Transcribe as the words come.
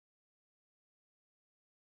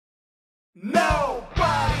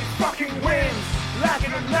Nobody fucking wins. Like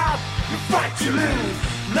it or not, you fight to lose.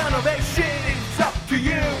 None of that shit is up to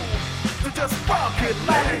you. So just fuck it,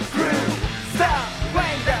 let it through. Stop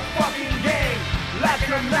playing that fucking game. Like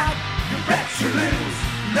it or not, you bet you lose.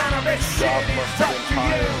 None of that shit is up to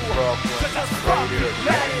you. So just fuck it,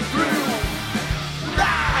 let it through.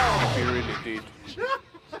 Now! He really did.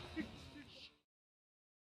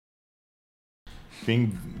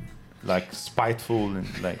 Being like spiteful and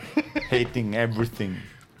like hating everything,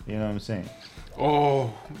 you know what I'm saying? Oh,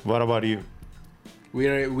 What about you?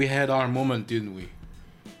 we had our moment, didn't we?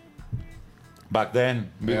 Back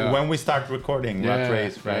then, Yeah. when we start recording Rat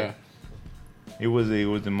Race, right? Yeah. It was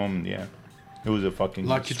a moment, yeah. It was a fucking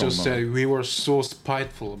Like you strong just moment. said, we were so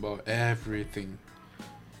spiteful about everything.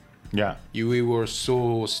 Yeah, We were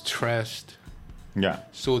so stressed, yeah.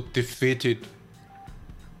 so defeated.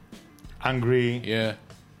 Angry, Yeah.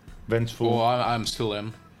 vengeful. Oh, I still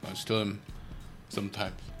am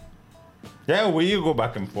sometimes. Yeah, well, you go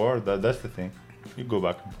back and forth. That's the thing. You go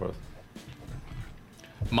back and forth.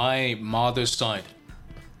 My mother's side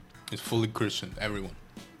is fully Christian, everyone.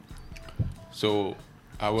 So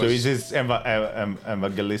I was. So is this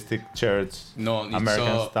evangelistic church No, it's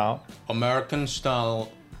American style? American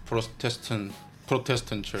style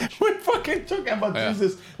Protestant church. We're fucking talking about Yeah.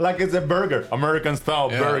 Jesus like it's a burger. American style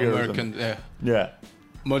burger. or American. something. Yeah. Yeah.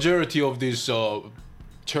 Majority of these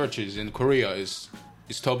churches in Korea is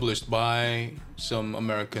established by some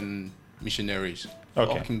American missionaries.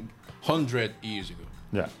 Okay. Fucking 100 years ago.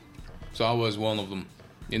 Yeah. So I was one of them,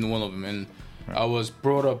 and I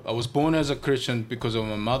was born as a Christian because of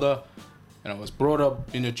my mother, and I was brought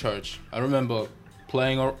up in a church. I remember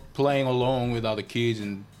playing along with other kids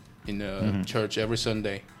in the church every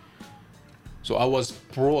Sunday. So I was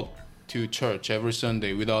brought to church every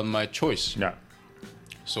Sunday without my choice. Yeah.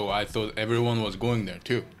 So I thought everyone was going there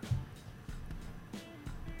too.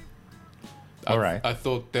 All right. I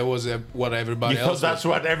thought that was what everybody You else. thought that's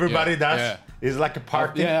was. what everybody Yeah, does? yeah. It's like a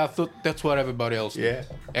party? Yeah, I thought that's what everybody else did. Yeah.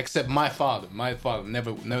 Except my father. My father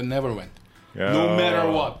never went. Yeah. No matter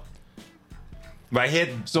what. But he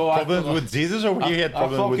had So I problems thought- with Jesus or he had I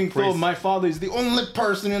problems fucking with thought priests? my father is the only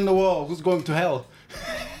person in the world who's going to hell.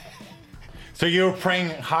 So you're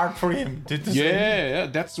praying hard for him to say- Yeah,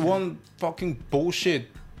 that's one fucking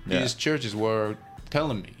bullshit Yeah. these churches were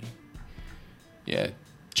telling me. Yeah,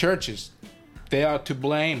 churches, they are to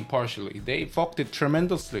blame partially. They fucked it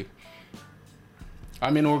tremendously.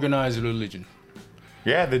 I'm in organized religion.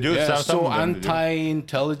 Yeah, they do. Yeah, Some so of them they do.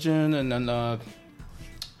 anti-intelligent and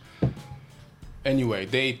anyway,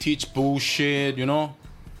 they teach bullshit, you know.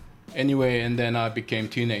 Anyway, and then I became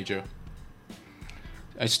teenager.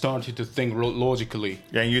 I started to think logically.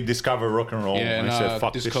 Yeah, and you discover rock and roll. Yeah, and you said, I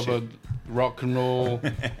fuck this discovered shit. rock and roll,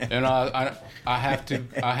 and I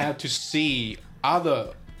had to see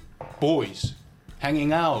other boys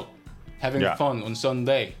hanging out, having Yeah. fun on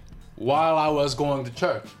Sunday, while I was going to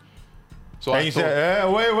church. So And I you thought,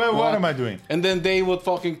 said, wait, what am I doing? And then they would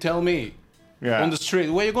fucking tell me Yeah. on the street,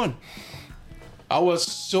 "Where you going?" I was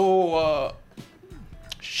so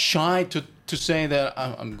shy to say that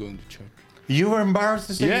I'm going to church. You were embarrassed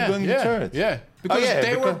to say you're going to church? Yeah, because yeah,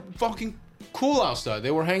 they were because- fucking cool outside.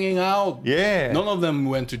 They were hanging out. Yeah. None of them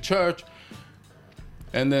went to church.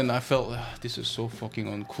 And then I felt this is so fucking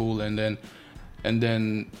uncool. And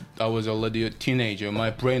then I was already a teenager. My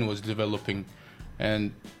brain was developing,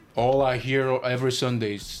 and all I hear every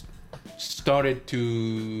Sunday started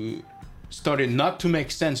not to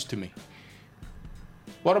make sense to me.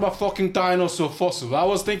 What about fucking dinosaur fossils? I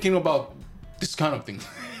was thinking about this kind of thing.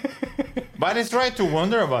 But it's right to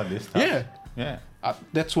wonder about this stuff. Yeah. Yeah.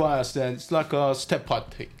 That's why I said it's like a step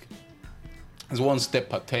partake. It's one step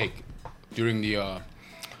partake during the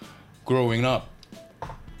growing up.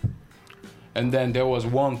 And then there was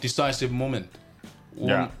one decisive moment.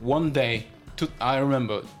 One day, I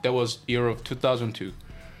remember, that was year of 2002.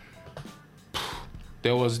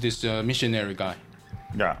 There was this missionary guy,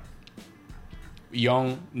 Yeah.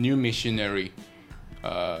 young new missionary,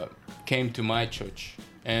 came to my church,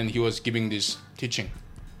 and he was giving this teaching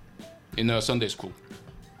in a Sunday school.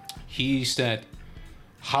 He said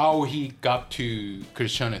how he got to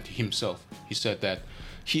Christianity himself. He said that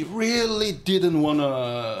he really didn't want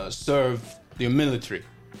to serve the military.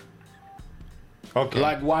 Okay.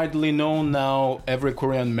 Like widely known now, every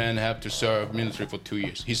Korean man have to serve military for 2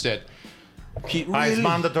 years. He said he really, it's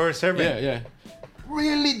mandatory service. yeah,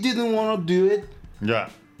 really didn't want to do it. Yeah.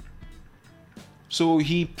 So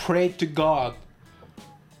he prayed to God,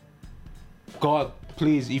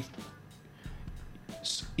 please, if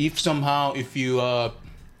you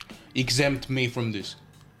exempt me from this,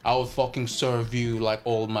 I will fucking serve you like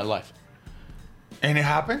all my life. And it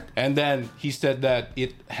happened? And then he said that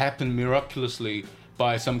it happened miraculously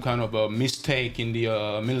by some kind of a mistake in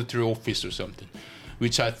the military office or something,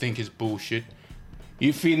 which I think is bullshit.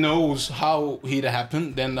 If he knows how it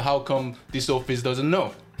happened, then how come this office doesn't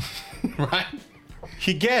know? Right?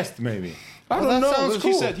 He guessed, maybe. I don't know. Sounds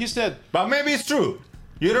cool. He said. But maybe it's true.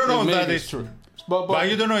 You don't know that it's true. But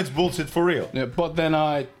you don't know it's bullshit for real. Yeah, but then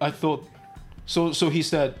I thought, so he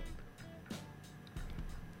said,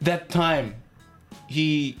 that time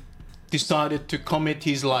he decided to commit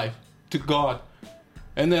his life to God.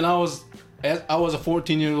 And then I was a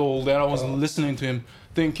 14-year-old and I was listening to him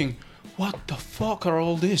thinking, what the fuck are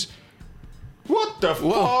all this? What the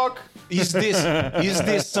fuck? Is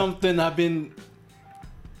this something I've been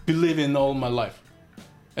believing all my life?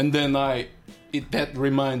 And then that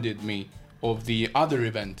reminded me of the other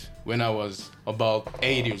event when I was about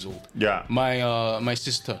 8 years old. Yeah. My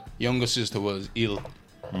younger sister was ill.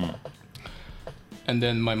 And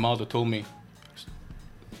then my mother told me,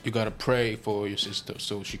 you gotta pray for your sister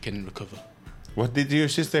so she can recover. What did your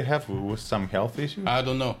sister have? Was some health issue? I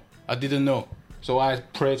don't know. I didn't know. So I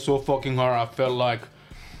prayed so fucking hard. I felt like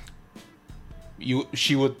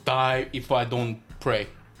she would die if I don't pray.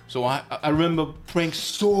 So I remember praying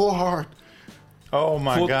so hard. Oh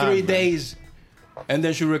my God. For 3 days. And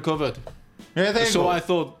then she recovered. Yeah, there you so go. I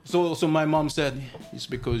thought, so my mom said, it's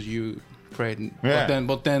because you prayed. Yeah.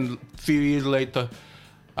 But then a few years later,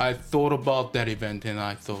 I thought about that event and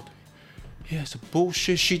I thought, yeah, it's a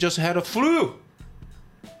bullshit. She just had a flu.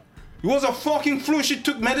 It was a fucking flu. She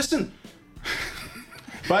took medicine.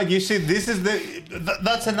 But you see, this is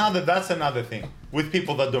that's another thing with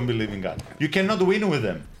people that don't believe in God. You cannot win with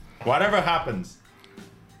them. Whatever happens,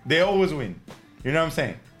 they always win. You know what I'm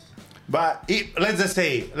saying? But let's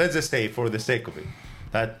just say for the sake of it,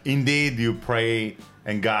 that indeed you pray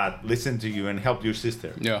and God listened to you and helped your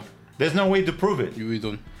sister. Yeah. There's no way to prove it. You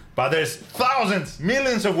don't. But there's thousands,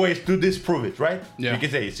 millions of ways to disprove it, right? Yeah. You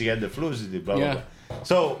can say she had the flu, she did blah, Yeah. blah, blah.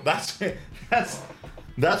 So that's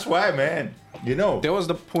why, man. You know, There was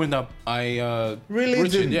the point that I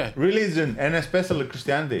religion, and especially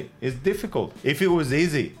Christianity, is difficult. If it was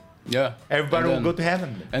easy, Yeah. everybody And would go to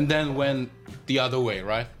heaven. And then when the other way,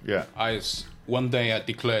 right? Yeah. One day I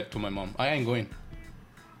declared to my mom, I ain't going.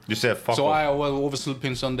 You said fuck So off. I was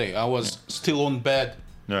oversleeping Sunday. I was still on bed.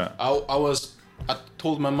 Yeah. I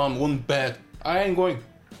told my mom on bed, I ain't going.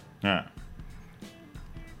 Yeah.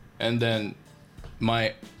 And then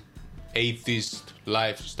my atheist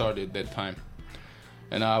life started that time.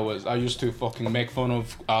 And I used to fucking make fun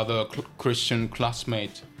of other Christian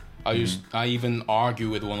classmates. I even argue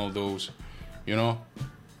with one of those, you know?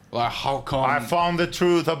 Like, how come... I found the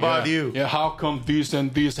truth about you. Yeah, how come this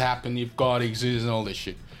and this happen if God exists and all this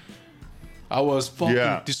shit? I was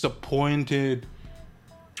fucking disappointed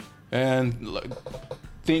and like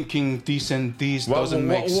thinking this and this doesn't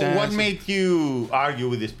make sense. What made you argue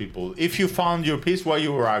with these people? If you found your peace, why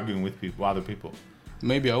you were arguing with other people?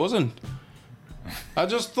 Maybe I wasn't. I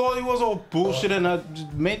just thought it was all bullshit and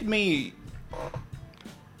it made me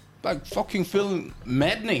like fucking feel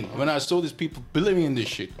maddening when I saw these people believing in this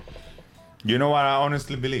shit. You know what I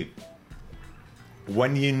honestly believe?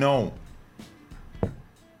 When you know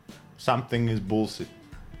something is bullshit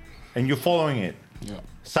and you're following it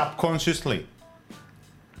subconsciously,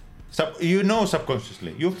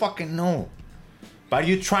 subconsciously, you fucking know, but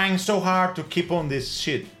you're trying so hard to keep on this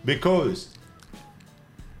shit because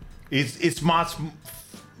it's much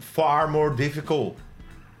far more difficult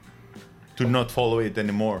to not follow it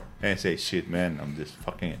anymore and say, shit, man, I'm just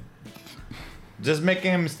fucking just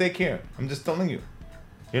making a mistake here. I'm just telling you.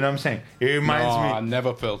 You know what I'm saying? It reminds me. I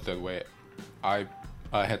never felt that way. I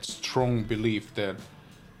had strong belief that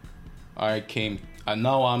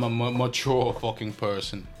now I'm a mature fucking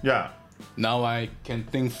person. Yeah. Now I can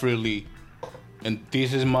think freely, and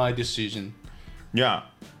this is my decision. Yeah.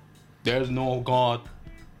 There's no God.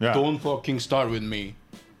 Yeah. Don't fucking start with me.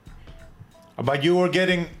 But you were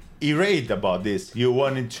getting irate about this. You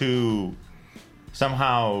wanted to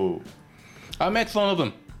somehow. I made fun of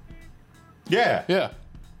them. Yeah. Yeah.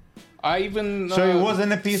 I even. So it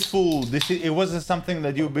wasn't a peaceful. It wasn't something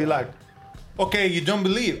that you'd be like, okay, you don't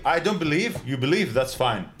believe. I don't believe. You believe. That's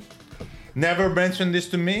fine. Never mention this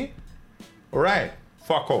to me. All right.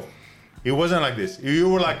 Fuck off. It wasn't like this. You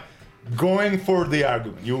were like going for the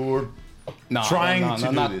argument. You were trying to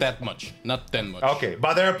do not this. that much. Not that much. Okay,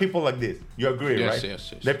 but there are people like this. You agree, Yes, right?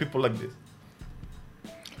 yes. There are people like this.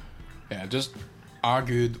 Yeah, just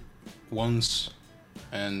argued once,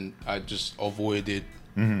 and I just avoided.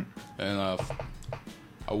 Mm-hmm. And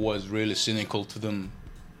I was really cynical to them.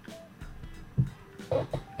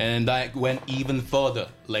 And I went even further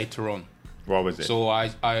later on. What was it? So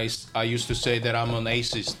I used to say that I'm an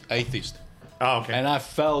atheist. Oh, okay. And I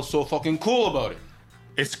felt so fucking cool about it.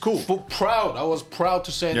 It's cool. Proud. I was proud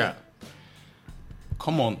to say Yeah. that.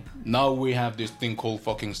 Come on. Now we have this thing called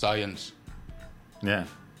fucking science. Yeah.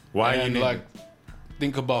 Why you And need like,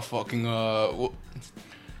 think about fucking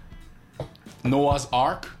Noah's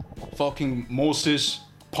Ark, fucking Moses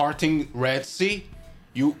parting Red Sea.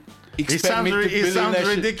 You expect me to believe it sounds that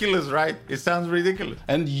shit? ridiculous, right? It sounds ridiculous.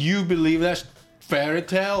 And you believe that fairy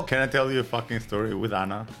tale? Can I tell you a fucking story with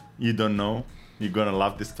Anna? You don't know. You're gonna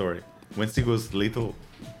love this story. When she was little,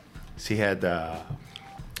 she had a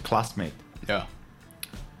classmate. Yeah.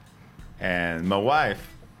 And my wife,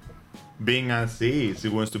 being as she is, she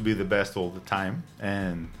wants to be the best all the time.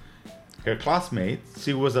 And her classmate,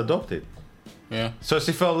 she was adopted. Yeah. So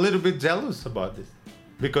she felt a little bit jealous about this.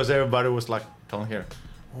 Because everybody was like telling her,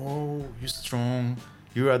 oh, you're strong,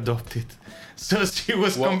 you're adopted. So she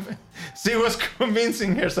was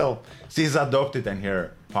convincing herself she's adopted and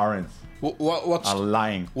her parents are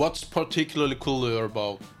lying. What's particularly cooler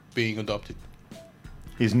about being adopted?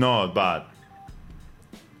 It's not, but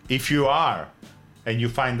if you are and you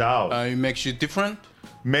find out, It makes you different?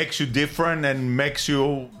 makes you different and makes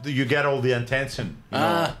you get all the attention. You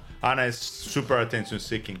know? Anna is super attention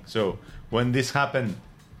seeking. So when this happened,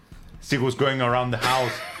 she was going around the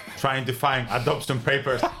house trying to find adoption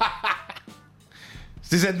papers.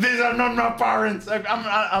 She said, "These are not my parents.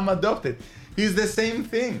 I'm adopted." It's the same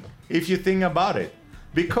thing if you think about it,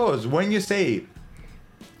 because when you say,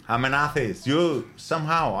 "I'm an atheist," you're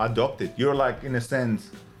somehow adopted. You're like, in a sense,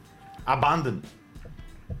 abandoned.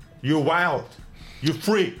 You're wild. You're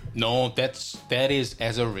free. No, that is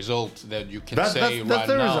as a result that you can say that's right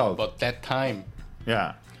the now. result. But that time,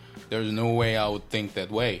 Yeah. there's no way I would think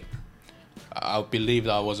that way. I believed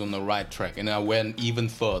I was on the right track, and I went even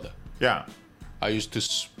further. Yeah. I used to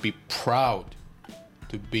be proud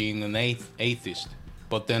to being an atheist,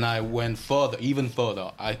 but then I went further, even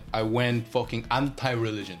further. I went fucking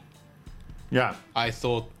anti-religion. Yeah. I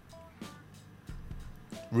thought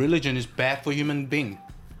religion is bad for human being.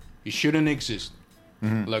 It shouldn't exist.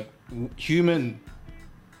 Like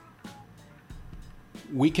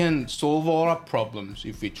we can solve all our problems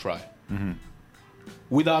if we try.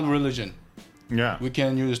 Without religion, Yeah. we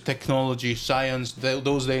can use technology, science.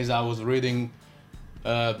 Those days I was reading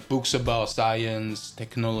books about science,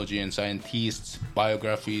 technology, and scientists,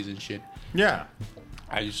 biographies and shit. Yeah.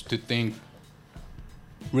 I used to think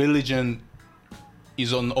religion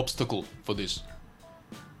is an obstacle for this.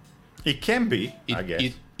 It can be, I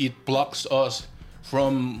guess. It blocks us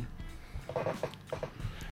from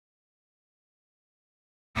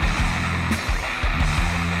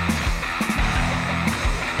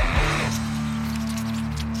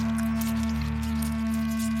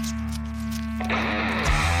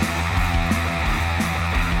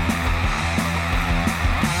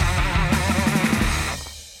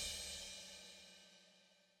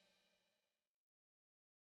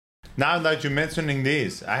Now that you're mentioning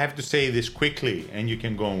this, I have to say this quickly, and you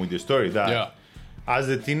can go on with your story. That as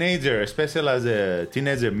a teenager, especially as a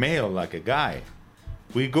teenager male, like a guy,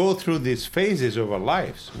 we go through these phases of our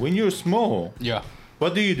lives. When you're small,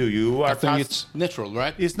 what do? You are I think it's natural,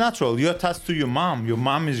 right? It's natural. You're attached to your mom. Your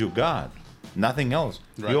mom is your God. Nothing else.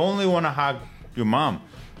 Right. You only want to hug your mom.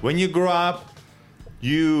 When you grow up,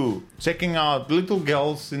 you checking out little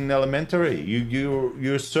girls in elementary.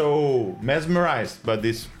 You're so mesmerized by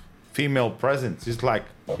this female presence. It's like,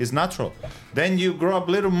 it's natural. Then you grow up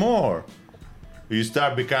a little more. You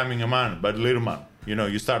start becoming a man, but little man. You know,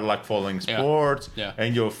 you start like following sports. Yeah.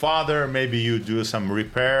 And your father, maybe you do some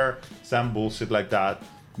repair, some bullshit like that.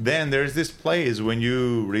 Then there's this place when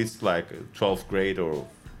you reach like 12th grade or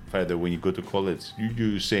further, when you go to college,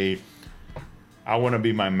 you say, I want to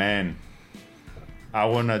be my man. I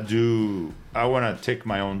want to take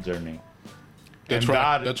my own journey. That's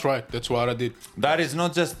right. That's right. That's what I did. That is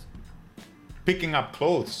not just picking up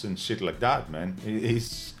clothes and shit like that, man.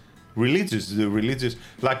 It's religious,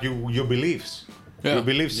 like your beliefs, your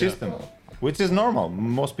belief system, which is normal.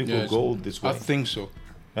 Most people go this way. I think so.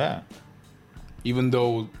 Yeah. Even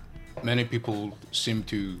though many people seem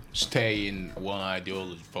to stay in one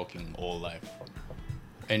ideology fucking all life.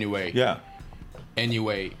 Anyway,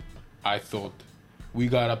 I thought we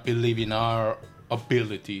gotta believe in our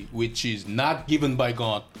ability, which is not given by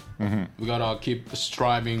God. We gotta keep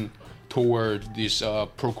striving toward this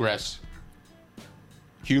progress.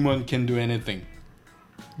 Human can do anything.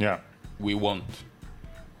 Yeah. We want.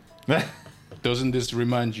 Doesn't this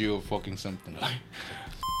remind you of fucking something like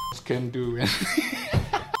can do anything?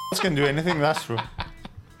 Can do anything, that's true.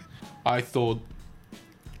 I thought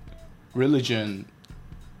religion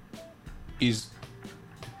is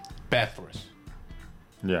bad for us.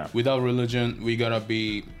 Yeah. Without religion, we gotta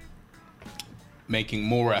be making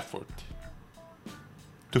more effort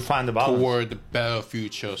To find the balance. toward a better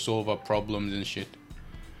future, solve our problems and shit.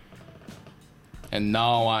 And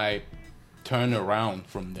now I turn around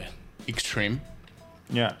from that extreme,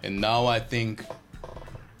 Yeah. and now I think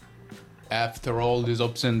after all these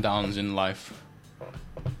ups and downs in life,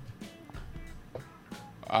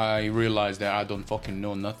 I realize that I don't fucking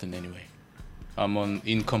know nothing anyway. I'm an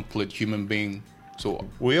incomplete human being, so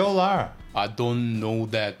We all are. I don't know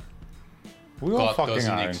that We all God fucking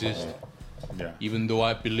doesn't are. exist, Yeah. even though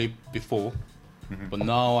I believed before. But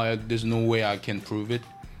now there's no way I can prove it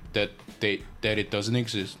that it doesn't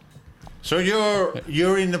exist. So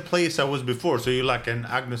you're in the place I was before. So you're like an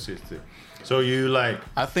agnostic. So you like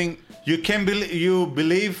I think you can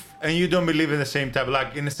believe and you don't believe in the same type.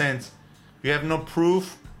 Like in a sense, you have no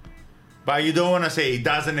proof, but you don't want to say it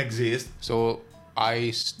doesn't exist. so.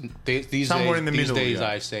 These Somewhere in the days, middle, yeah.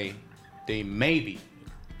 I say they may be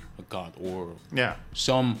a god or Yeah.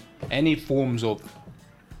 any forms of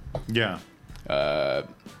Yeah.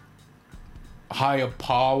 higher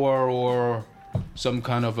power or some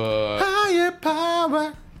kind of a Higher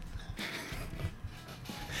power.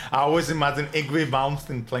 I always imagine Iggy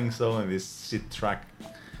Malmsteen playing solo in this shit track.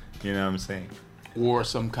 You know what I'm saying? or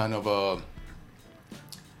some kind of a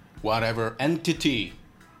whatever entity,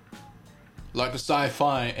 like a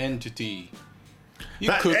sci-fi entity. You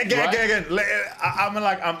But could, right? again, I'm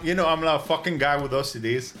like a fucking guy with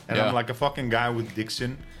OCDs, and Yeah. I'm like a fucking guy with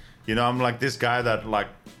diction. You know, I'm like this guy that like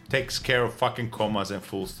takes care of fucking commas and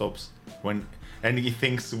full stops and he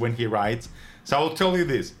thinks when he writes. So I'll tell you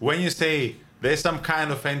this: when you say there's some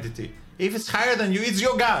kind of entity, if it's higher than you, it's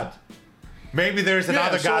your god. Maybe there's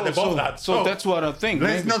another god above that. So that's what I think.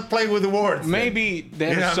 Let's Maybe- not play with the words. then. Maybe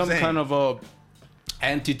there's You know what I'm some saying? kind of a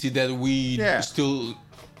entity that we Yeah. still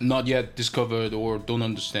not yet discovered or don't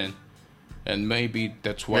understand, and maybe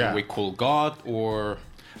that's what Yeah. we call God. Or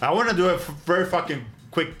I want to do a very fucking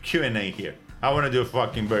quick Q&A here. I want to do a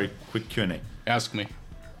fucking very quick Q&A. ask me.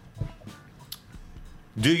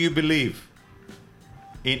 Do you believe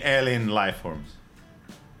in alien life forms?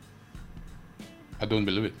 I don't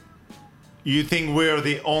believe it. You think we're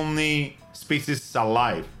the only species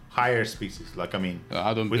alive, higher species? Like, I mean,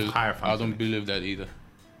 I don't. with higher I functioning. don't believe that either.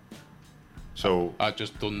 So, I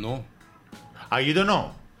just don't know. you don't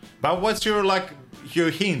know. But what's your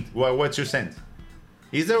hint? What's your sense?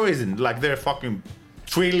 Is there a reason? Like, there are fucking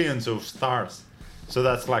trillions of stars. So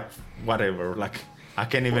that's like, whatever. Like, I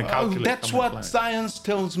can't even calculate. That's how many what planets. science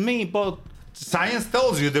tells me, but Science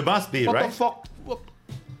tells you there must be, what right? the fuck? What?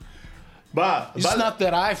 But It's not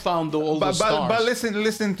that I found all the stars. But listen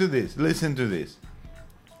to this. Listen to this.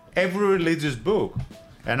 Every religious book,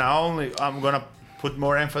 and I'm gonna put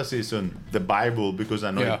more emphasis on the Bible because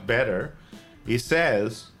I know Yeah. it better. It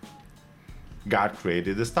says God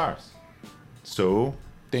created the stars. So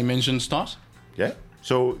They mentioned stars. yeah.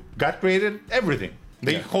 So God created everything,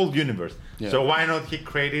 the Yeah. whole universe. Yeah. So why not He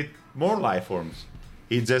created more life forms?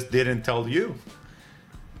 He just didn't tell you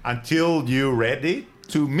until you're ready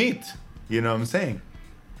to meet. You know what I'm saying?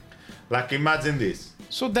 Like imagine this.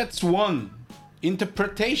 So that's one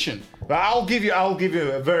interpretation. But I'll give you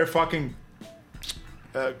a very fucking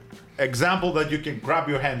example that you can grab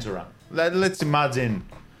your hands around. Let's imagine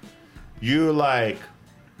you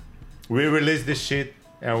we release this shit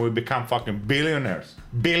and we become fucking billionaires,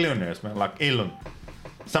 man, like Elon,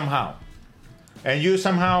 somehow, and you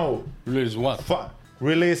somehow Release what?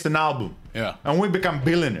 release an album, Yeah. and we become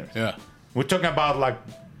billionaires. Yeah. We're talking about like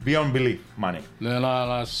beyond belief money. Then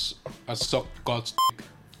I sucked God's dick.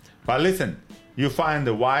 But listen, you find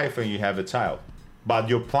a wife and you have a child, but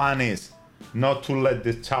your plan is not to let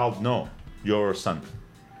this child know your son.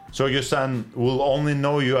 So your son will only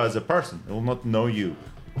know you as a person. He will not know you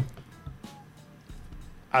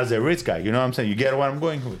as a rich guy. You know what I'm saying? You get what I'm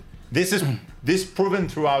going with. This proven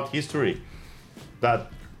throughout history that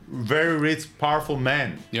very rich, powerful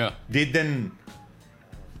men Yeah. didn't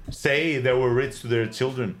say they were rich to their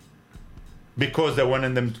children because they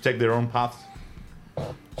wanted them to take their own paths.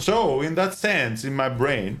 So, in that sense, in my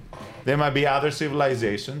brain, there might be other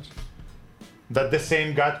civilizations that the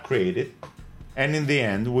same God created, and in the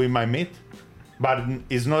end, we might meet. But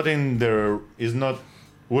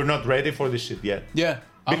we're not ready for this shit yet. Yeah.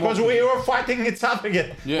 I'm Because open we to it. were fighting each other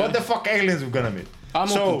again. Yeah. What the fuck aliens we're gonna meet? I'm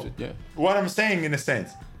so, open to it, yeah. what I'm saying in a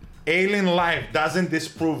sense, alien life doesn't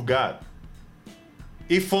disprove God.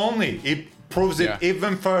 If only it proves it Yeah.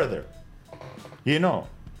 even further. You know.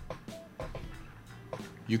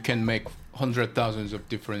 You can make 100,000s of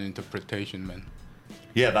different interpretation, man.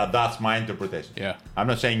 Yeah, that's my interpretation. Yeah. I'm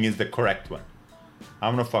not saying it's the correct one.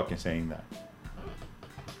 I'm not fucking saying that.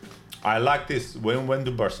 I like this. When we went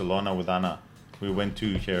to Barcelona with Anna, we went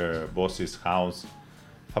to her boss's house,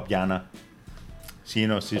 Fabiana. She,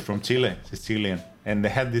 she's from Chile, Sicilian. And they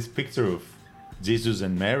had this picture of Jesus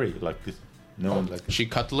and Mary, like this. No, like She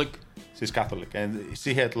Catholic? she's Catholic, and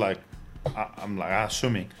she had like, I'm like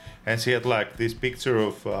assuming, and she had like this picture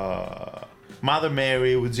of Mother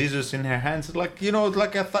Mary with Jesus in her hands, like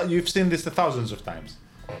like you've seen this thousands of times.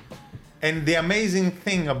 And the amazing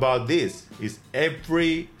thing about this is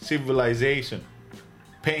every civilization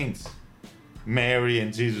paints Mary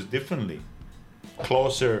and Jesus differently,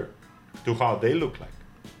 closer to how they look like.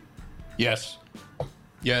 Yes.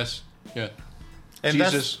 Yes. Yeah. And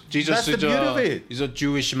Jesus that's the beauty of it. is a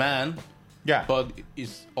Jewish man, Yeah. but it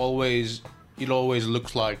always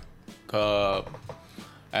looks like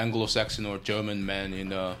Anglo-Saxon or German man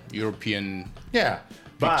in European Yeah,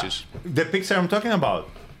 but pictures. the picture I'm talking about,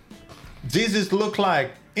 Jesus looked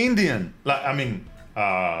like Indian. Like I mean,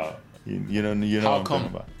 you know How what I'm come? talking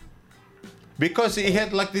about. Because he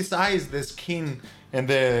had like these eyes, the skin, and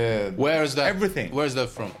the Where is that? everything. Where is that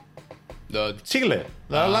from? The Chile,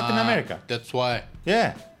 Latin America. That's why.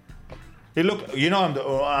 Yeah. He look.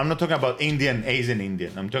 I'm not talking about Indian, Asian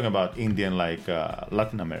Indian. I'm talking about Indian like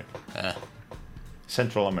Latin America,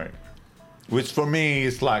 Central America, which for me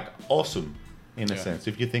is like awesome in a Yeah. sense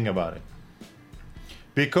if you think about it.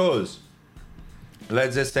 Because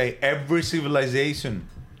let's just say every civilization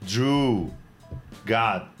drew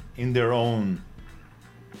God in their own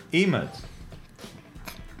image.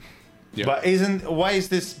 Yeah. But why is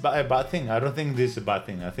this a bad thing? I don't think this is a bad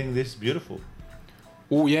thing. I think this is beautiful.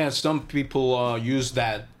 Oh yeah, some people use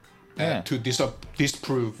that Yeah. to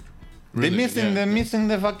disprove. They're missing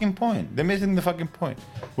the fucking point. They're missing the fucking point.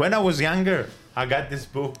 When I was younger, I got this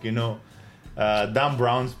book, Dan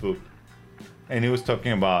Brown's book, and he was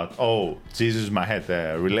talking about, Jesus might have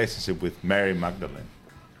a relationship with Mary Magdalene.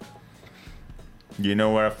 You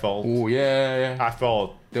know where I felt? Oh yeah. I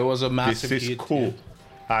felt There was a massive this is hit, cool.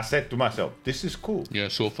 I said to myself, this is cool. Yeah,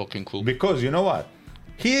 so fucking cool. Because you know what?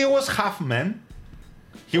 He was half man.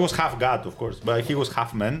 He was half God, of course, but he was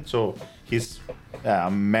half man, so he's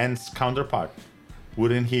a man's counterpart.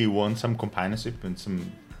 Wouldn't he want some companionship and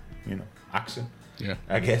some, action? Yeah.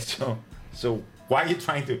 I guess so. So why are you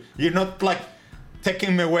trying to? You're not like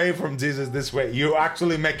taking me away from Jesus this way. You're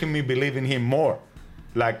actually making me believe in him more.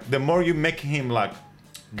 Like the more you make him like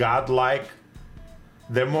God-like,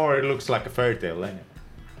 the more it looks like a fairy tale. Ain't it?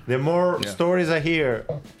 The more stories I hear,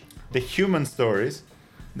 the human stories,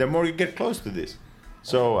 the more you get close to this.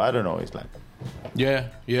 So I don't know. It's like Yeah.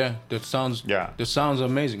 That sounds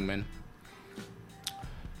amazing, man.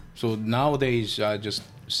 So nowadays, I just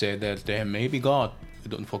say that there may be God. I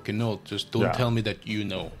don't fucking know. Just don't tell me that you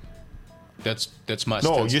know. That's my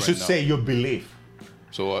no. stance You right should now. say your belief.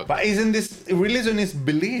 So. But isn't this religion is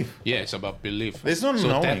belief? Yeah, it's about belief. It's not so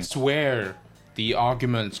knowing. that's where the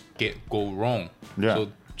arguments go wrong. Yeah.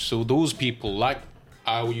 So those people, like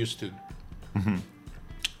I used to,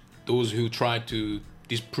 those who try to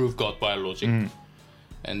disprove God by logic,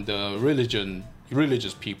 and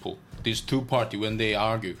religious people, these two parties, when they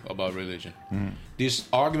argue about religion, this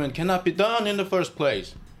argument cannot be done in the first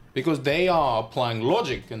place because they are applying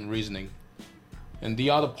logic and reasoning, and the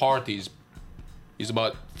other parties is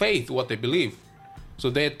about faith, what they believe. So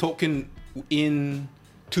they're talking in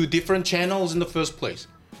two different channels in the first place.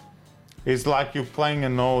 It's like you're playing a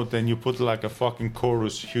note and you put like a fucking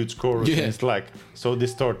chorus, huge chorus, Yeah. and it's like so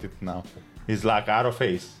distorted now. It's like out of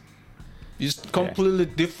phase. It's completely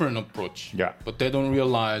different approach. Yeah. But they don't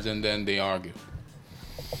realize and then they argue.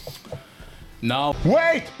 Now,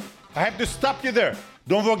 Wait! I have to stop you there.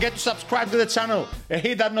 Don't forget to subscribe to the channel and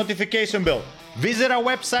hit that notification bell. Visit our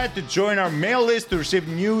website to join our mail list to receive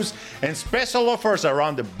news and special offers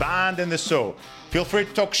around the band and the show. Feel free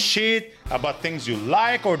to talk shit about things you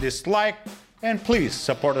like or dislike. And please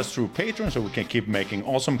support us through Patreon so we can keep making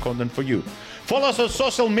awesome content for you. Follow us on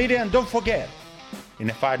social media and don't forget, in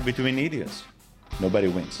a fight between idiots, nobody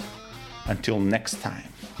wins. Until next time.